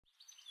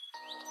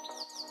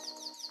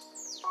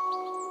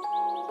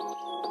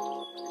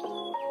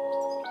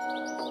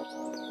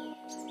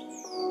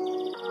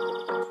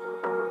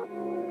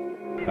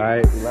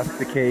Alright, we left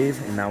the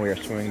cave and now we are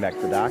swimming back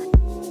to the dock.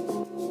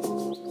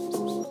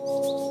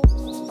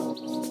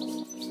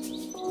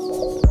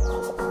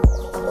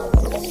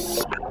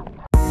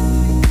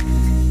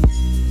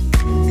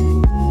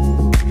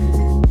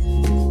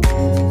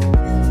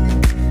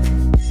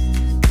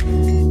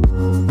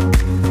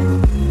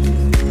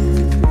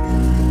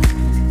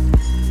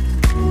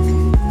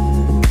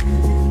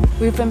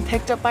 We've been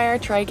picked up by our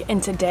trike,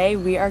 and today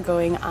we are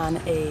going on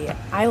a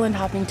island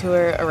hopping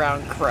tour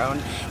around Coron.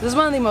 This is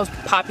one of the most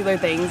popular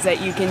things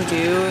that you can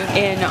do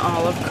in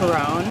all of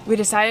Coron. We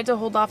decided to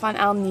hold off on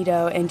El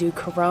Nido and do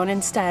Coron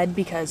instead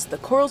because the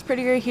coral's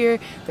prettier here,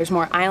 there's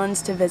more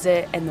islands to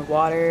visit, and the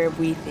water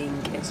we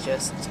think is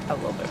just a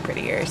little bit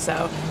prettier.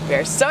 So we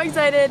are so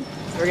excited.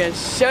 So we're gonna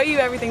show you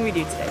everything we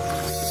do today.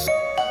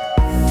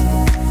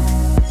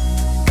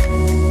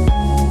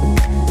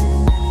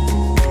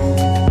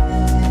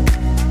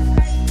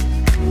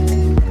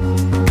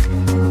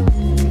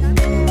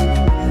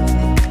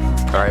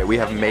 Alright, we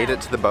have made it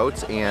to the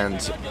boats,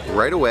 and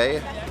right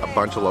away a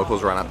bunch of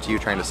locals run up to you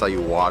trying to sell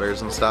you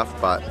waters and stuff,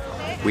 but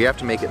we have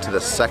to make it to the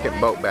second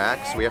boat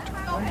back, so we have to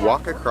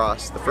walk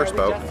across the first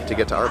boat to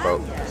get to our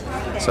boat.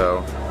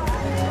 So,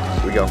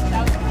 here we go.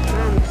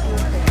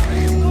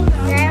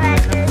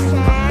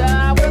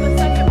 We're the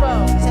second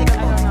boat.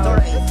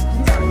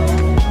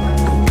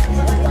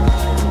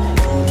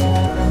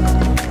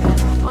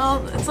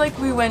 Well, it's like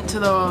we went to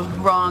the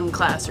wrong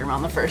classroom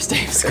on the first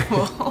day of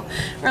school.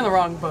 We're in the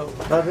wrong boat.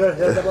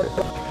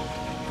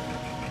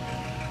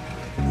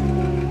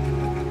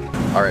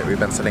 Alright, we've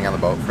been sitting on the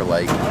boat for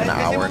like an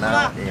hour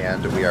now,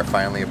 and we are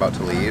finally about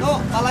to leave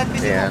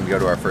and go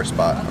to our first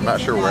spot. I'm not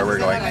sure where we're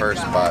going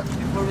first, but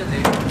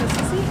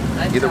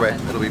either way,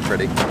 it'll be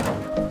pretty.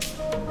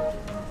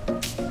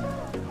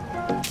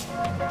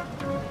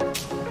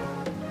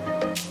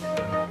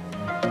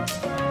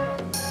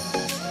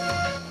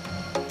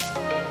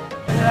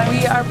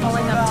 We are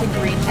pulling up to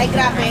Green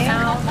right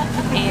now,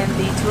 and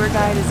the tour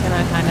guide is going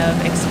to kind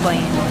of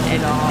explain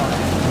it all,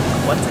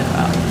 what's it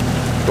about.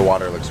 The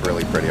water looks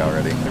really pretty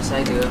already.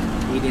 Beside you,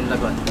 Eden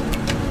Lagoon.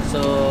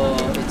 So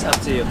it's up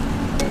to you.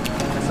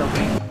 That's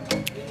okay.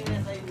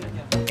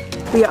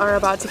 We are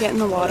about to get in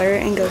the water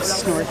and go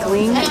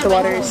snorkeling. The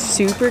water is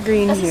super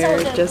green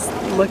here, just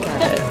look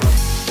at it.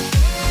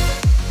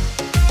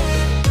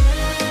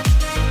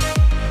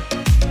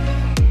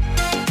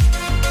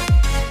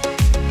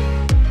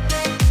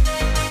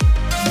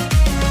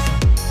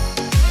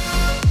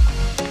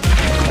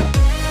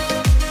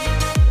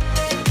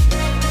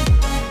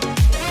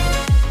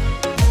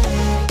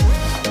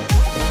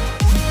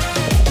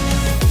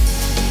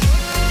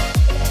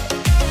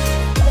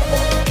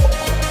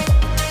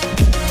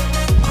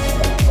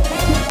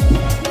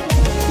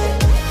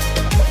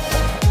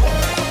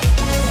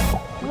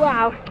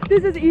 Wow,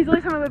 this is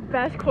easily some of the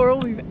best coral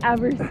we've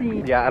ever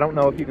seen. Yeah, I don't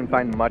know if you can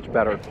find much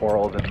better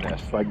coral than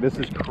this. Like, this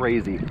is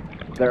crazy.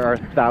 There are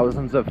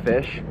thousands of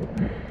fish,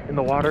 and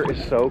the water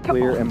is so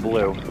clear and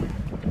blue.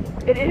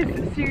 It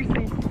is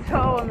seriously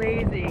so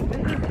amazing.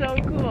 This is so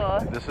cool.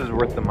 This is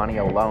worth the money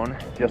alone,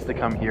 just to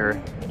come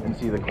here and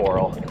see the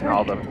coral and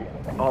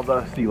all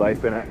the sea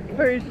life in it.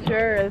 For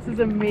sure, this is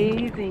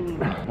amazing.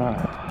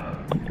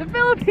 The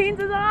Philippines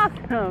is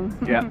awesome.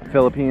 Yeah,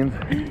 Philippines.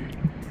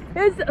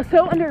 It's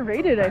so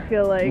underrated, I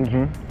feel like.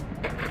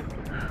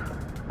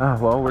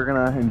 Well, we're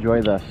gonna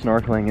enjoy the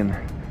snorkeling and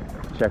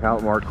check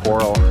out more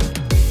coral.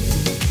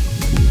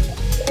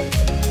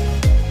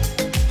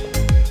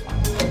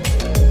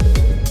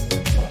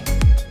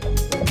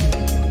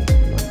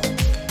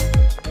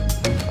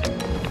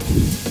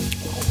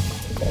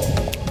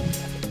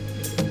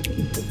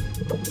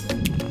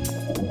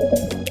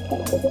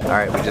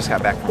 Alright, we just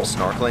got back from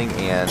snorkeling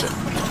and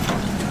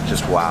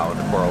just wow,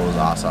 the coral was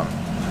awesome.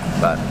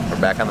 But we're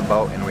back on the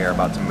boat and we are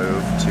about to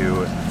move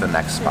to the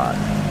next spot.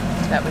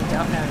 That we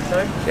don't know,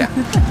 so. Yeah.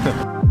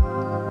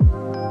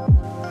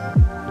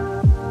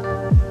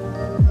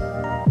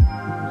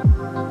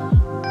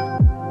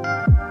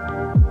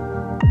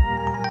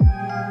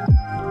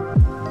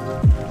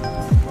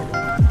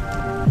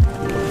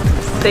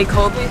 They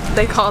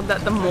called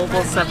that the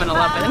mobile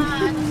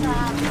 7-Eleven.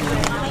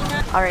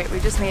 Alright, we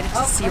just made it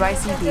to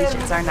CYC Beach.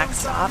 It's our next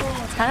stop.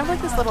 It's kind of like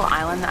this little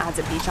island that has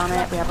a beach on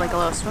it. We have like a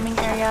little swimming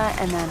area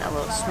and then a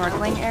little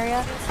snorkeling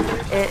area.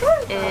 It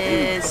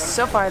is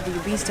so far the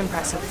least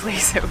impressive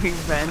place that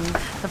we've been.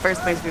 The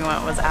first place we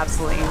went was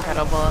absolutely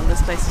incredible, and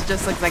this place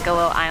just looks like a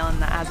little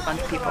island that has a bunch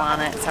of people on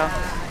it. So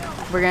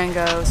we're gonna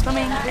go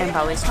swimming and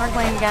probably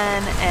snorkeling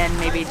again and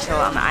maybe chill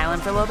on the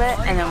island for a little bit,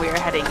 and then we are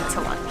heading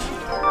to lunch.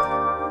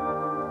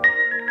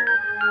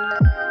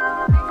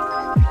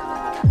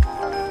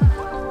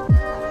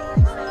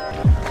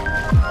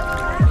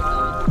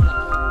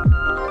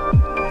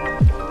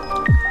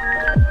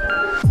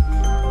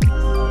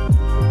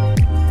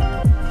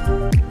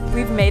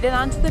 Made it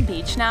onto the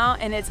beach now,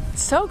 and it's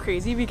so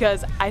crazy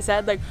because I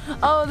said like,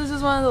 oh, this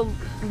is one of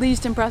the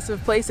least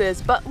impressive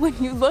places, but when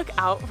you look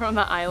out from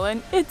the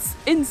island, it's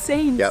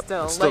insane. Yep,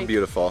 still. it's still like,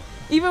 beautiful.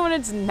 even when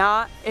it's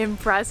not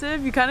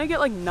impressive, you kind of get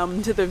like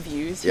numb to the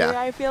views here,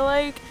 I feel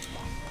like.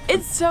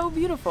 It's so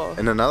beautiful.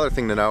 And another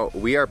thing to note,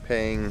 we are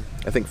paying,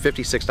 I think,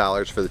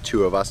 $56 for the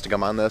two of us to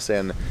come on this,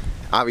 and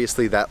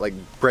obviously that like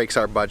breaks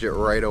our budget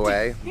right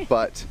away,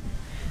 but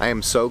I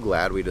am so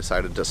glad we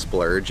decided to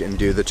splurge and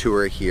do the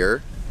tour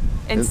here.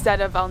 Instead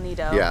of El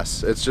Nido.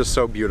 Yes, it's just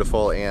so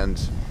beautiful, and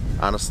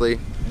honestly,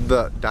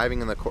 the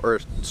diving in the, or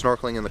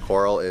snorkeling in the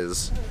coral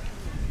is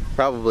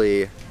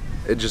probably,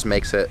 it just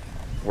makes it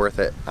worth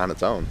it on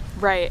its own.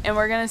 Right, and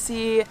we're gonna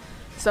see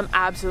some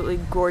absolutely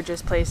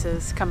gorgeous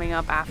places coming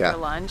up after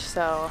lunch,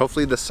 so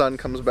hopefully the sun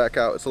comes back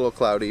out. It's a little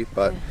cloudy,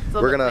 but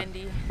we're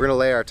gonna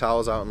lay our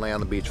towels out and lay on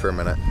the beach for a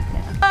minute.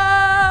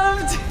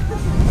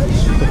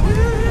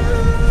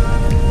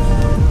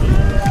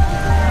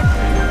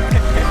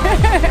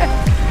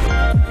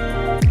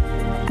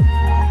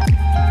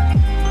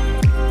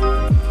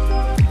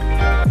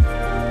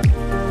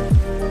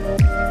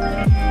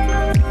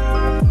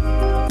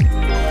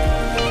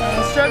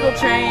 Struggle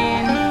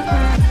train.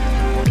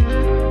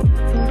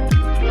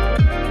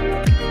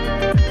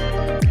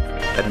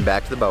 Heading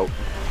back to the boat.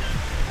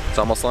 It's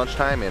almost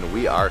lunchtime and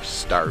we are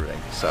starving,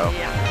 so.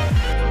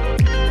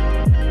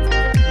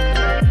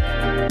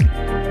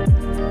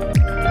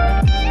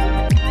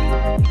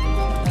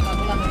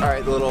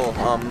 Alright, the little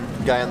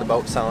guy on the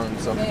boat selling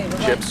some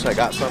chips. I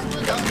got some.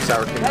 Got some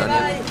sour cream and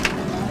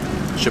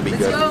onion. Should be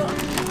good.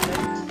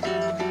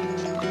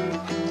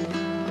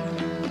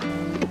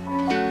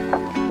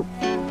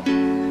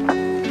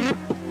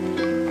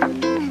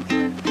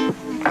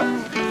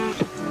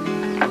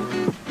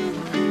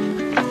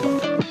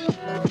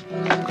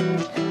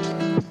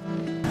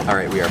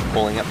 Alright, we are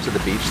pulling up to the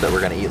beach that we're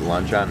going to eat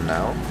lunch on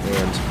now,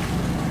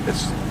 and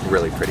it's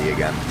really pretty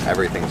again.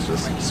 Everything's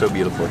just so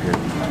beautiful here.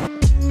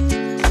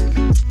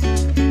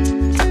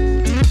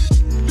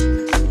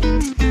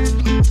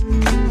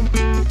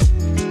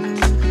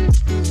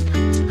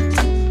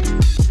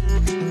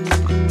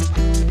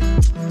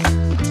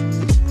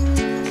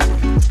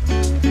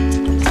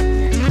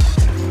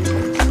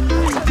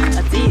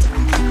 Let's eat.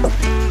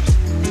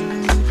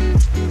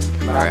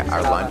 Alright,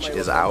 our lunch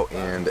is out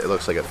and it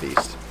looks like a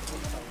feast.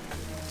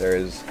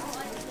 There's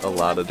a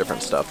lot of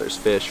different stuff. There's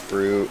fish,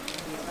 fruit,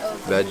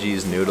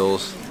 veggies,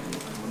 noodles,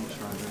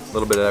 a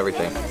little bit of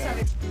everything.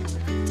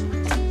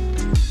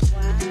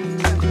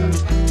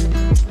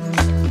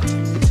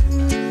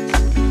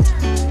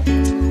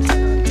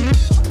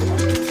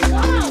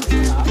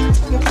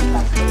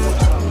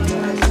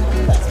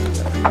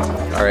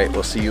 All right,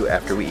 we'll see you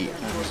after we eat.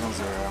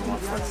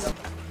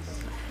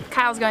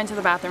 Kyle's going to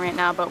the bathroom right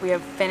now, but we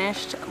have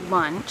finished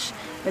lunch.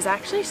 It was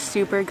actually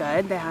super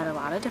good. They had a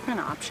lot of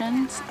different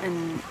options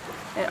and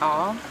it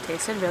all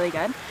tasted really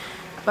good.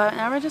 But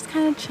now we're just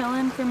kind of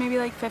chilling for maybe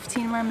like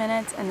 15 more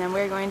minutes, and then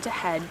we're going to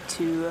head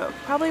to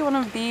probably one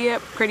of the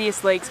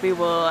prettiest lakes we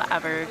will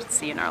ever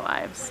see in our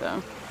lives.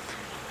 So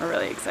we're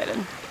really excited.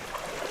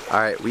 All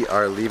right, we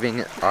are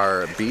leaving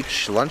our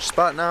beach lunch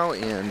spot now,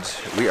 and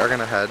we are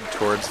gonna head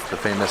towards the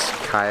famous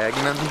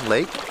Kaagnan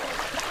Lake.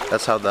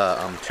 That's how the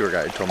tour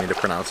guide told me to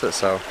pronounce it,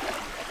 so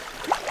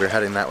we're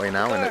heading that way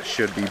now, and it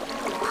should be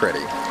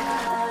pretty.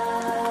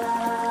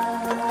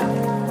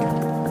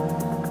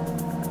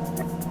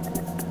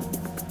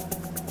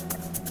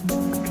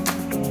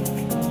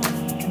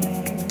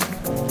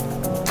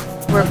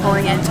 We're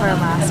pulling into our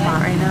last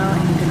spot right now,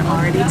 and you can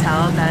already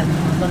tell that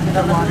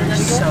the water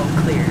is so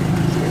clear.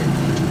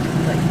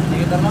 Like,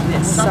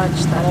 it's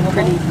such that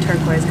pretty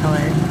turquoise color.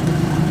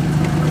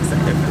 I'm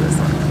excited for this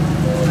one.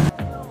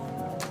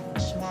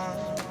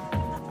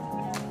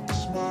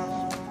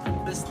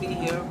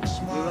 Here,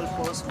 we will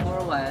pause for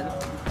a while.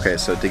 Okay,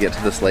 so to get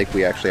to this lake,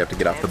 we actually have to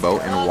get off the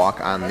boat and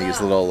walk on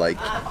these little like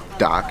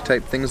dock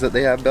type things that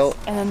they have built.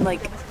 And then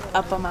like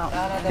up a mountain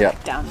and then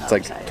Yep, down the it's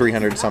like other side.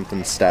 300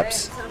 something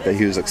steps that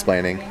he was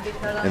explaining,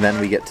 and then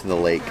we get to the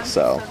lake,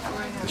 so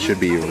it should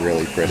be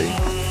really pretty.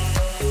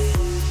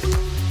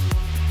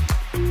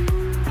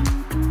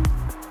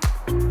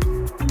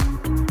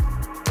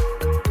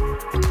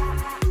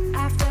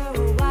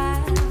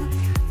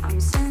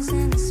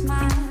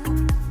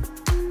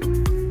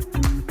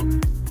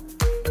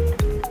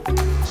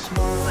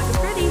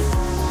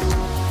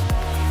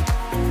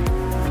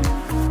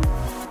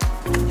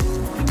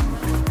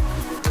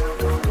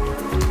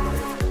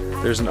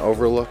 There's an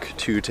overlook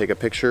to take a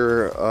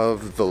picture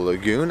of the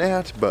lagoon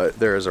at, but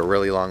there is a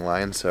really long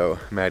line, so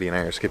Maddie and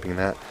I are skipping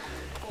that.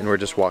 And we're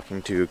just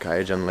walking to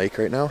Kaagnan Lake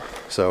right now.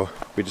 So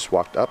we just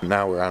walked up,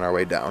 now we're on our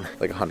way down,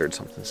 like 100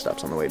 something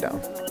steps on the way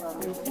down.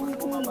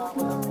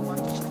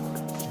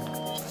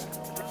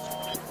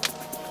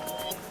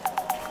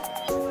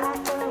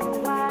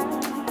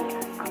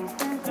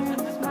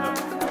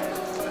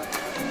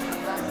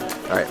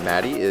 All right,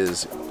 Maddie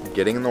is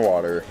getting in the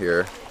water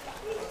here.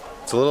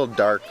 It's a little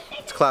dark,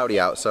 it's cloudy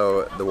out,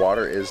 so the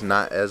water is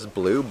not as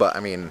blue, but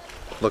I mean,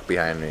 look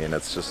behind me and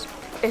it's just...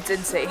 It's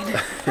insane.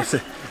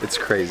 It's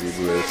crazy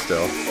blue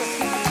still.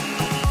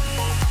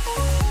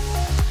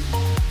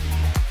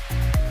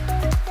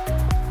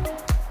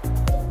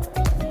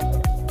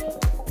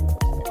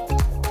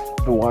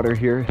 The water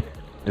here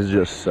is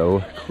just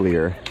so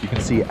clear. You can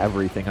see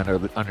everything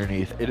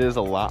underneath. It is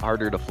a lot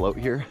harder to float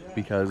here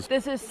because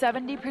this is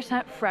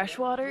 70% fresh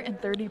water and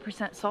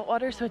 30% salt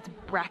water, so it's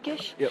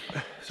brackish. Yep.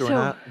 So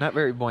we're not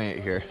very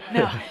buoyant here.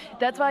 No,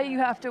 that's why you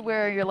have to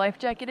wear your life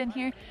jacket in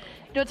here.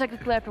 You don't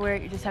technically have to wear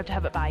it, you just have to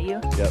have it by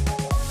you. Yep.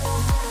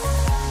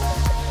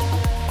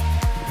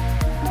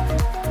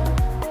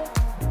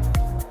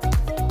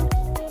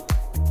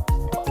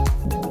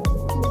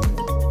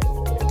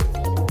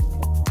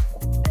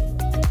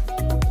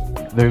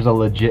 There's a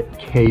legit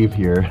cave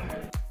here.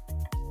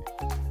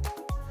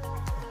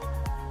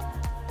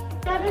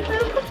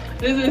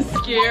 This is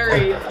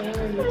scary.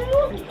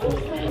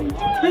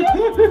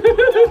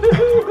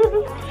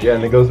 Yeah,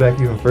 and it goes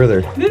back even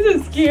further. This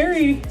is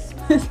scary.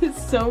 This is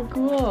so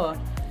cool.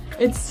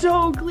 It's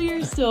so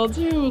clear still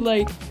too.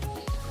 Like,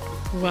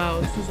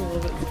 wow, this is a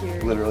little bit scary.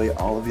 Literally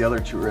all of the other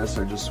tourists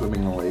are just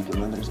swimming in the lake,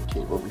 and then there's a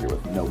cave over here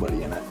with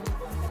nobody in it.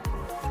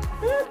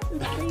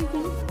 It's crazy.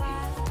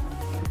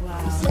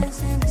 Wow.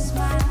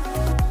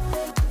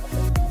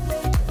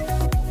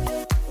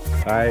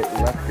 Alright, we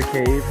left the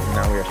cave, and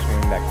now we are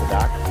swimming back to the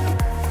dock.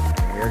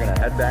 And we are gonna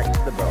head back to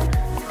the boat.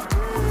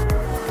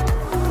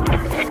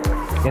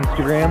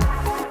 Instagram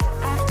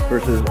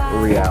versus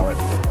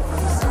reality.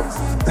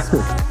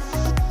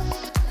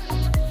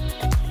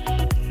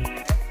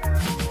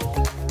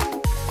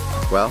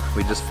 Well,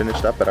 we just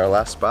finished up at our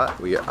last spot.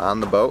 We are on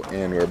the boat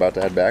and we're about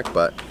to head back,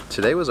 but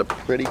today was a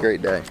pretty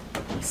great day.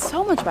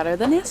 So much better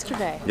than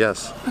yesterday.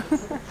 Yes.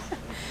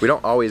 We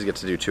don't always get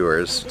to do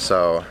tours,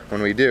 so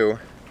when we do,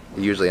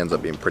 it usually ends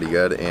up being pretty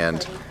good,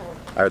 and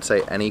I would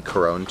say any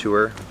coron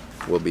tour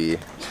will be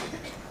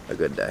a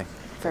good day.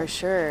 For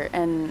sure.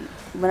 And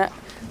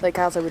like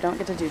Kyle said, we don't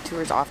get to do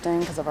tours often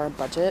because of our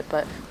budget,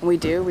 but when we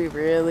do, we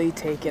really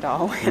take it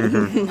all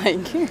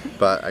in.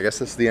 But I guess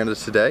that's the end of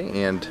today,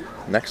 and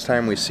next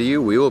time we see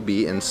you, we will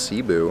be in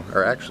Cebu.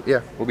 Or actually,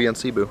 yeah, we'll be in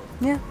Cebu.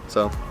 Yeah.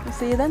 So We'll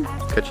see you then.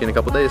 catch you in a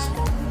couple days.